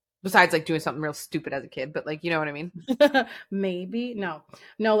 besides like doing something real stupid as a kid, but like, you know what I mean? Maybe. No.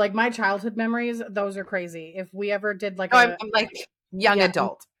 No, like my childhood memories, those are crazy. If we ever did like No, I'm, a, I'm like young yeah,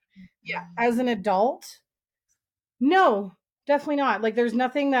 adult. yeah, as an adult, no, definitely not. Like there's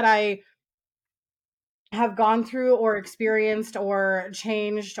nothing that I have gone through or experienced or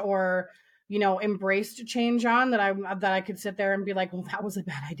changed or, you know, embraced change on that I could sit there and be like, well, that was a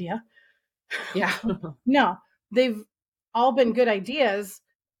bad idea. Yeah. No, they've all been good ideas,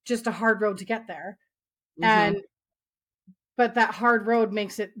 just a hard road to get there. Hmm. And but that hard road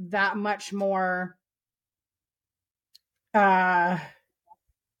makes it that much more uh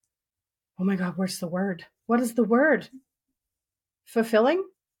oh my god, where's the word? What is the word? Fulfilling?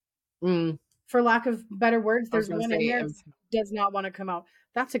 Mm, For lack of better words, I was there's gonna one in say there that does not want to come out.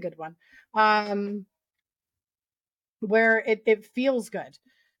 That's a good one. Um where it feels good.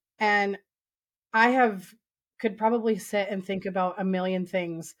 And I have could probably sit and think about a million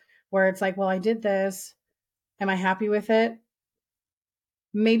things where it's like, well, I did this. Am I happy with it?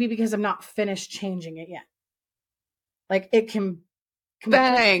 Maybe because I'm not finished changing it yet. Like it can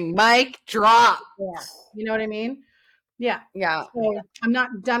bang, mic drop. You know what I mean? Yeah. Yeah. So I'm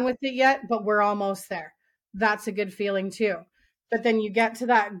not done with it yet, but we're almost there. That's a good feeling too. But then you get to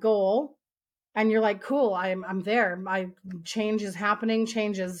that goal and you're like, cool, I'm there. My change is happening,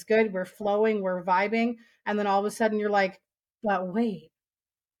 change is good, we're flowing, we're vibing. And then all of a sudden you're like, but wait,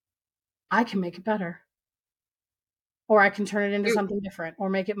 I can make it better. Or I can turn it into something different or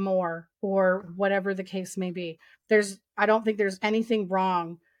make it more or whatever the case may be. I don't think there's anything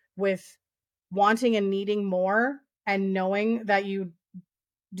wrong with wanting and needing more and knowing that you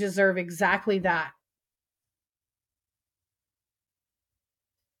deserve exactly that.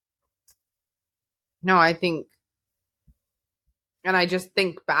 No, I think, and I just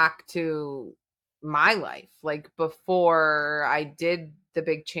think back to my life, like before I did the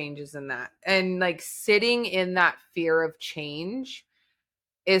big changes in that. And like sitting in that fear of change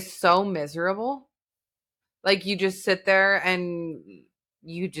is so miserable. Like you just sit there and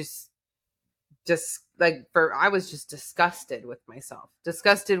you just like I was just disgusted with myself,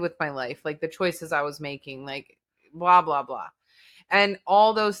 disgusted with my life, like the choices I was making, like blah blah blah. And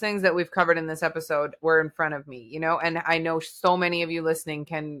all those things that we've covered in this episode were in front of me, you know, and I know so many of you listening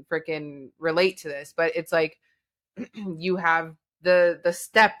can freaking relate to this, but it's like you have the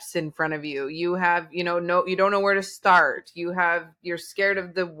steps in front of you. You have, you know, no, you don't know where to start. You're scared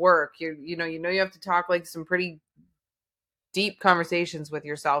of the work. You know you have to talk like some pretty deep conversations with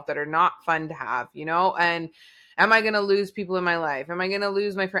yourself that are not fun to have, you know? And am I going to lose people in my life? Am I going to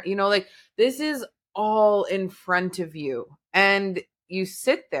lose my friend? You know, like this is all in front of you. And you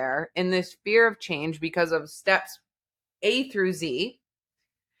sit there in this fear of change because of steps A through Z,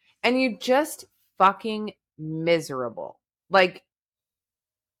 and you just fucking miserable. Like,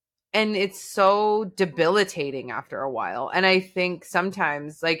 and it's so debilitating after a while. And I think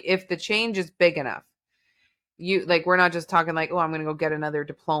sometimes, like, if the change is big enough, you like, we're not just talking like, oh, I'm gonna go get another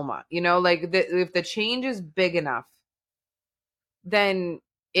diploma, you know, like if the change is big enough, then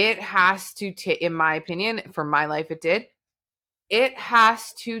it has to take, in my opinion, for my life it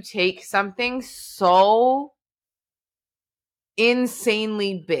has to take something so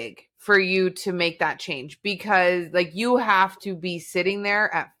insanely big for you to make that change, because like you have to be sitting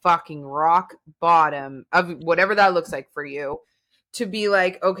there at fucking rock bottom of whatever that looks like for you, to be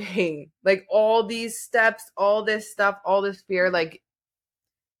like, okay, like all these steps, all this stuff, all this fear, like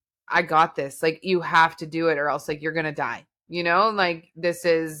I got this. Like you have to do it or else like you're going to die. You know, like this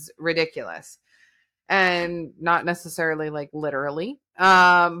is ridiculous. And not necessarily like literally.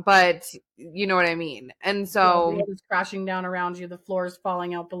 But you know what I mean? And Yeah, the so world is crashing down around you, the floor is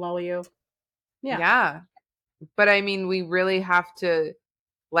falling out below you. Yeah. yeah. But I mean, we really have to,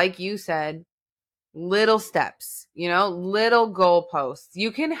 like you said, little steps, you know, little goalposts.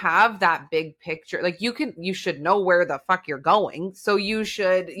 You can have that big picture. Like you should know where the fuck you're going. So you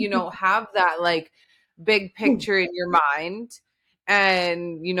should, you know, have that like big picture in your mind.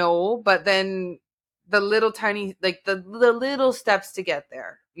 And, you know, but then the little tiny, like the little steps to get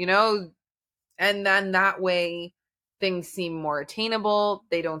there, you know, and then that way things seem more attainable.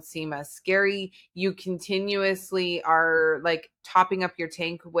 They don't seem as scary. You continuously are like topping up your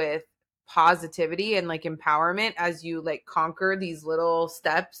tank with positivity and like empowerment as you like conquer these little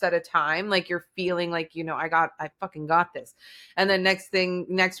steps at a time. Like you're feeling like, you know, I fucking got this. And then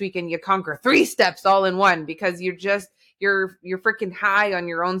next weekend you conquer 3 steps all in one, because you're freaking high on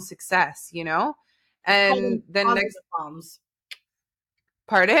your own success, you know? And then next, bombs.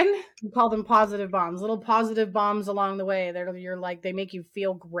 pardon? You call them positive bombs, little positive bombs along the way. You're like, they make you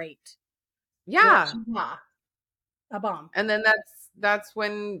feel great. You're Yeah. like, a bomb. And then that's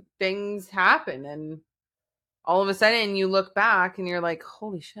when things happen, and all of a sudden you look back and you're like,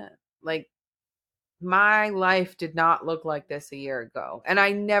 holy shit, like my life did not look like this a year ago, and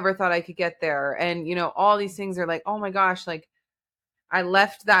I never thought I could get there. And you know, all these things are like, oh my gosh, like I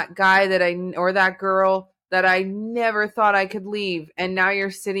left that guy or that girl that I never thought I could leave. And now you're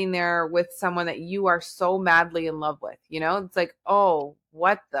sitting there with someone that you are so madly in love with, you know? It's like, oh,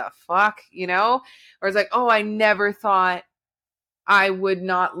 what the fuck, you know? Or it's like, oh, I never thought I would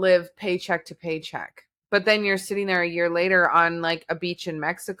not live paycheck to paycheck. But then you're sitting there a year later on like a beach in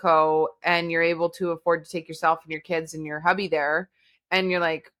Mexico, and you're able to afford to take yourself and your kids and your hubby there. And you're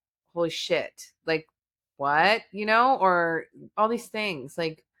like, holy shit, like what, you know, or all these things.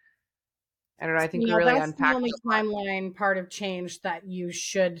 Like, I don't know. I think we really That's the unpacked only a lot. timeline part of change that you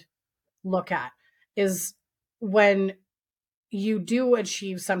should look at is when you do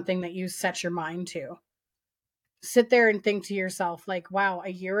achieve something that you set your mind to. sit there and think to yourself, like, wow, a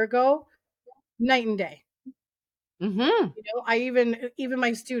year ago, night and day. Mm-hmm. You know, I even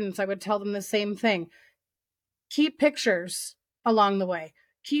my students, I would tell them the same thing. Keep pictures along the way.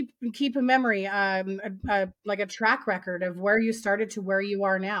 Keep a memory, like a track record of where you started to where you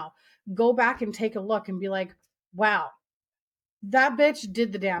are now. Go back and take a look and be like, wow, that bitch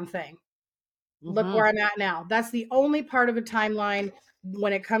did the damn thing. Look where I'm at now. That's the only part of a timeline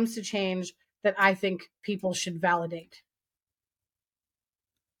when it comes to change that I think people should validate.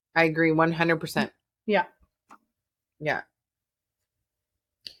 I agree 100%. Yeah. Yeah.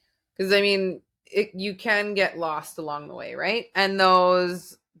 Because I mean, you can get lost along the way, right? And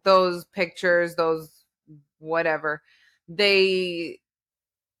those pictures, those whatever, they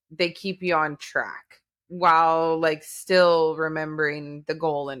keep you on track while like still remembering the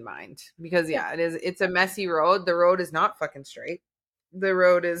goal in mind. Because yeah, it's a messy road. The road is not fucking straight. The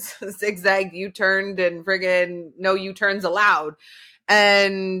road is zigzag, U-turned, and friggin' no U-turns allowed.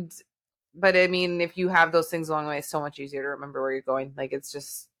 And but I mean, if you have those things along the way, it's so much easier to remember where you're going. Like it's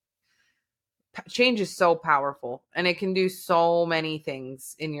just change is so powerful and it can do so many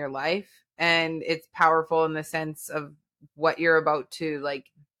things in your life, and it's powerful in the sense of what you're about to like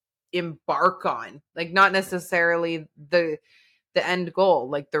embark on, like not necessarily the end goal.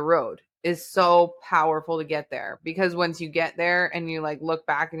 Like the road is so powerful to get there, because once you get there and you like look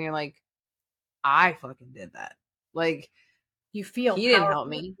back and you're like, I fucking did that. Like you feel he didn't powerful. help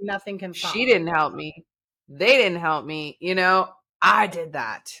me, Nothing can stop she didn't help me, they didn't help me, you know, I did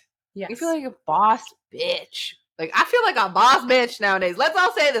that. Yes. You feel like a boss bitch. Like I feel like a boss bitch nowadays. Let's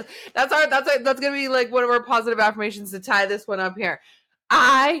all say this. That's gonna be like one of our positive affirmations to tie this one up here.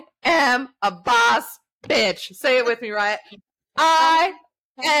 I am a boss bitch. Say it with me, right? I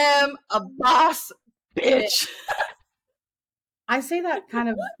am a boss bitch. I say that kind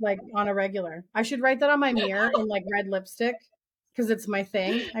of like on a regular. I should write that on my mirror in like red lipstick because it's my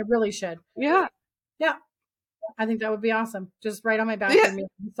thing. I really should. Yeah. Yeah. I think that would be awesome. Just right on my bathroom mirror.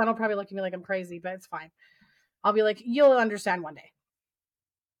 The sun will probably look at me like I'm crazy, but it's fine. I'll be like, you'll understand one day.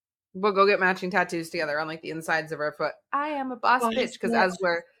 We'll go get matching tattoos together on like the insides of our foot. I am a boss bitch, because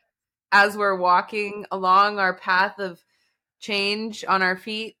as we're walking along our path of change on our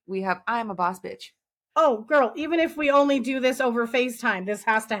feet, we have I am a boss bitch. Oh, girl, even if we only do this over FaceTime, this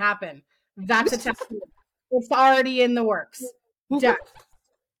has to happen. That's a tattoo. It's already in the works. Done.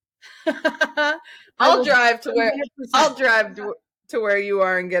 I'll drive to where you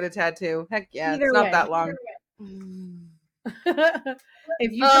are and get a tattoo. Heck yeah, Either it's not way. that long.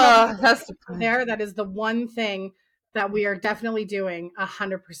 If you come up there, that is the one thing that we are definitely doing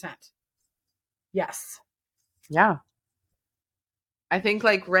 100%. Yes. Yeah. I think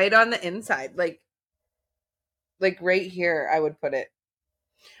like right on the inside, like right here, I would put it.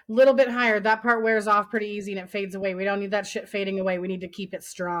 A little bit higher. That part wears off pretty easy and it fades away. We don't need that shit fading away. We need to keep it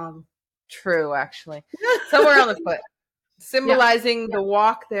strong. True, actually. Somewhere on the foot. Symbolizing the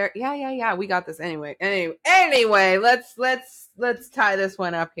walk there. Yeah. We got this anyway. Anyway, let's tie this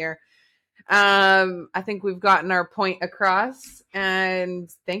one up here. I think we've gotten our point across, and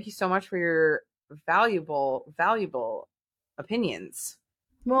thank you so much for your valuable opinions.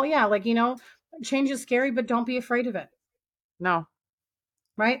 Well, yeah, like, you know, change is scary, but don't be afraid of it. No.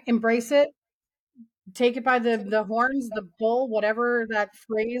 Right? Embrace it. Take it by the horns, the bull, whatever that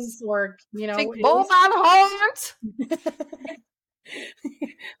phrase, or, you know, take bull by the horns.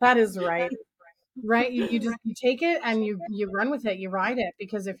 That is right. Right? You just you take it and you run with it. You ride it,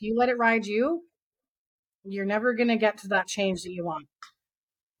 because if you let it ride you, you're never going to get to that change that you want.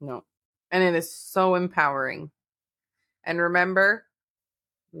 No. And it is so empowering. And remember,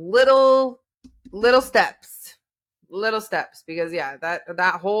 little steps. Little steps, because yeah,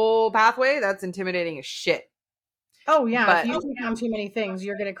 that whole pathway, that's intimidating as shit. Oh yeah, but if you take on too many things,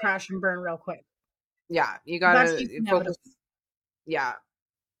 you're going to crash and burn real quick. Yeah, you got to focus. Yeah.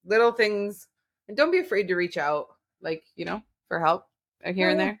 Little things, and don't be afraid to reach out, like, you know, for help here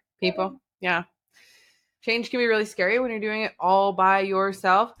and there, people. Yeah. Change can be really scary when you're doing it all by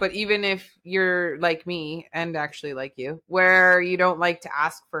yourself, but even if you're like me, and actually like you, where you don't like to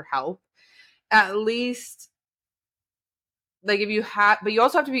ask for help, at least like if you have, but you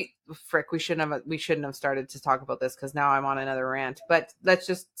also have to be frick. We shouldn't have started to talk about this, because now I'm on another rant. But let's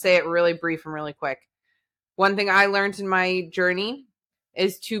just say it really brief and really quick. One thing I learned in my journey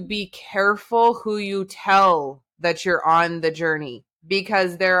is to be careful who you tell that you're on the journey,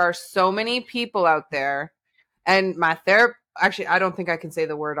 because there are so many people out there. And my therapist, actually, I don't think I can say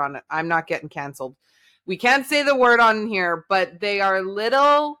the word on it. I'm not getting canceled. We can't say the word on here, but they are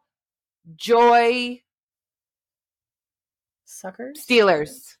little joy suckers,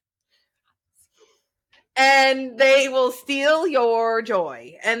 stealers. and they will steal your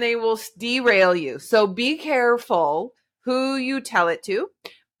joy and they will derail you. So be careful who you tell it to.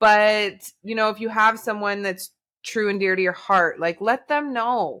 But, you know, if you have someone that's true and dear to your heart, like let them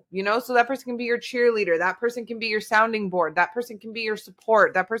know, you know, so that person can be your cheerleader. That person can be your sounding board. That person can be your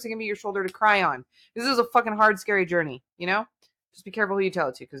support. That person can be your shoulder to cry on. This is a fucking hard, scary journey, you know? Just be careful who you tell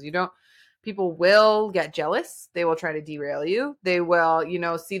it to, because you don't, people will get jealous. They will try to derail you. They will, you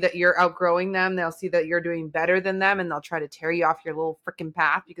know, see that you're outgrowing them. They'll see that you're doing better than them, and they'll try to tear you off your little freaking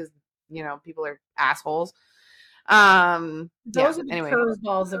path because, you know, people are assholes. Those are the anyway.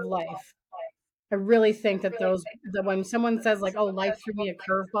 curveballs of life. I really think that when someone says like, oh, life threw me a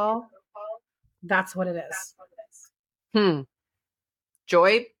curveball, that's what it is.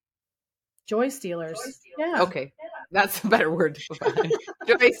 Joy stealers. Yeah. Okay. That's a better word to find.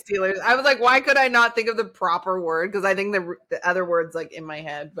 Joy stealers. I was like, why could I not think of the proper word? Because I think the other word's like in my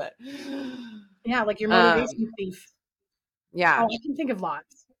head, but yeah, like your motivation thief. Yeah. Oh, I can think of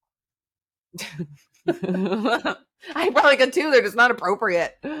lots. I probably could too. They're just not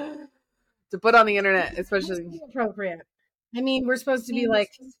appropriate to put on the internet, especially appropriate. I mean, we're supposed to be like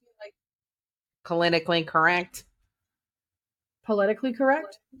clinically correct. Politically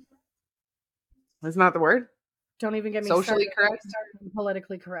correct? That's not the word. Don't even get me socially started. correct. I'm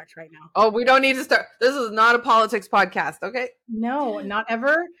politically correct right now. Oh, we don't need to start. This is not a politics podcast, okay? No, not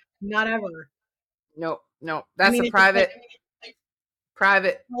ever. Not ever. No. That's a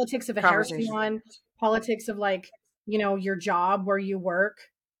private politics of a hair salon, politics of like, you know, your job where you work,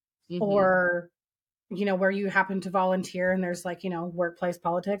 or, you know, where you happen to volunteer and there's like, you know, workplace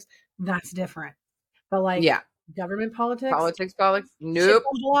politics. That's different. But like, government politics. Nope.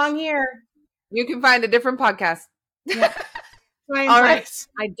 Don't belong here. You can find a different podcast. Yeah. All right.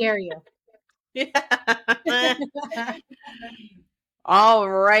 I dare you. Yeah. All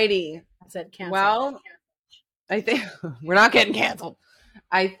righty. That's it. Cancel. Well, I think we're not getting canceled.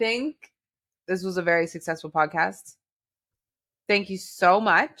 I think this was a very successful podcast. Thank you so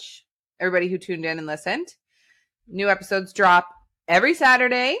much, everybody who tuned in and listened. New episodes drop every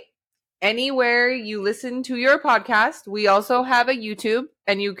Saturday. Anywhere you listen to your podcast, we also have a YouTube,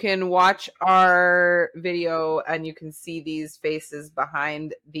 and you can watch our video and you can see these faces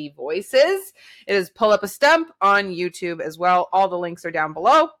behind the voices. It is Pull Up a Stump on YouTube as well. All the links are down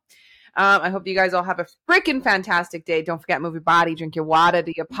below. I hope you guys all have a freaking fantastic day. Don't forget, move your body, drink your water,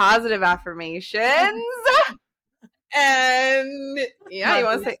 do your positive affirmations. And yeah, you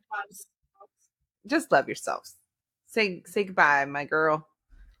want to say, just love yourselves. Say goodbye, my girl.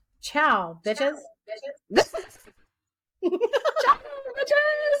 Ciao, bitches. Ciao,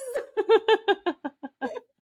 bitches.